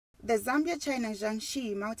The Zambia-China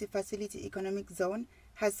Jiangxi Multi-Facility Economic Zone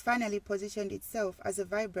has finally positioned itself as a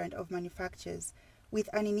vibrant of manufacturers. With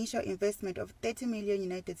an initial investment of $30 million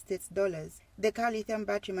United States dollars, the car lithium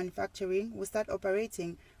battery manufacturing will start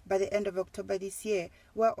operating by the end of October this year,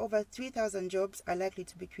 where over 3,000 jobs are likely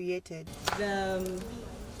to be created.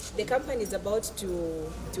 The company is about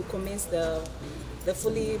to commence the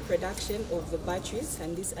fully production of the batteries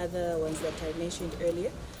and these other ones that I mentioned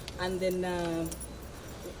earlier. And then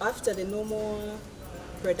after the normal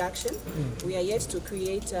production, we are yet to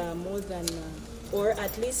create more than or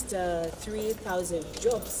at least 3,000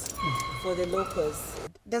 jobs for the locals.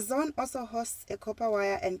 The zone also hosts a copper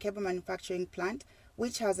wire and cable manufacturing plant,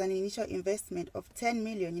 which has an initial investment of $10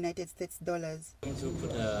 million United States dollars. To put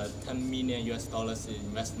 $10 million US dollars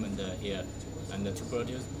investment here and to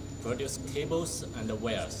produce cables and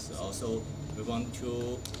wires. Also, we want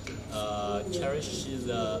to cherish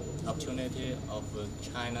the opportunity of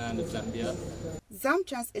China and Zambia.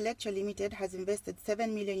 Zamtrans Electro Limited has invested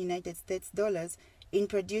 $7 million United States dollars in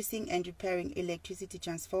producing and repairing electricity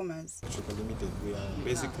transformers. Limited, we are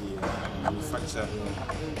basically manufacture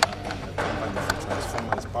company for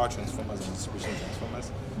transformers, power transformers and distribution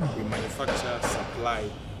transformers. We manufacture, supply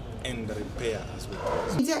and repair as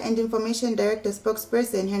well. Media and Information Director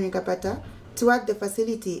spokesperson Henry Kapata toured the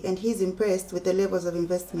facility and he's impressed with the levels of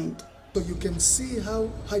investment. So you can see how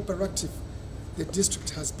hyperactive the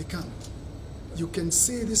district has become. You can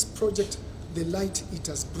see this project, the light it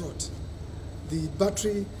has brought. The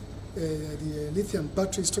battery, the lithium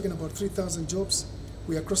battery is talking about 3,000 jobs.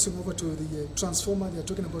 We are crossing over to the transformer. They are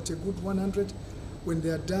talking about a good 100. When they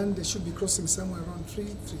are done, they should be crossing somewhere around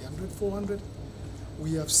 300, 400.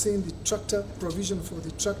 We have seen the tractor, provision for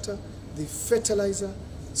the tractor, the fertilizer,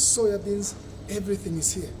 soybeans, everything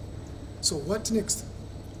is here. So what next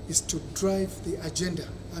is to drive the agenda,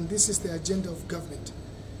 and this is the agenda of government.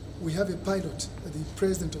 We have a pilot, the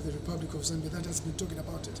President of the Republic of Zambia, that has been talking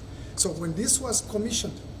about it. So when this was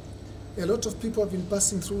commissioned, a lot of people have been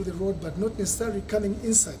passing through the road but not necessarily coming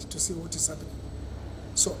inside to see what is happening.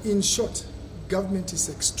 So in short, government is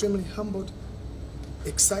extremely humbled,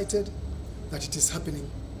 excited that it is happening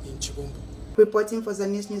in Chibombo. Reporting for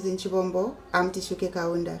Zambia News in Chibombo, I'm Tishuke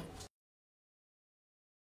Kaunda.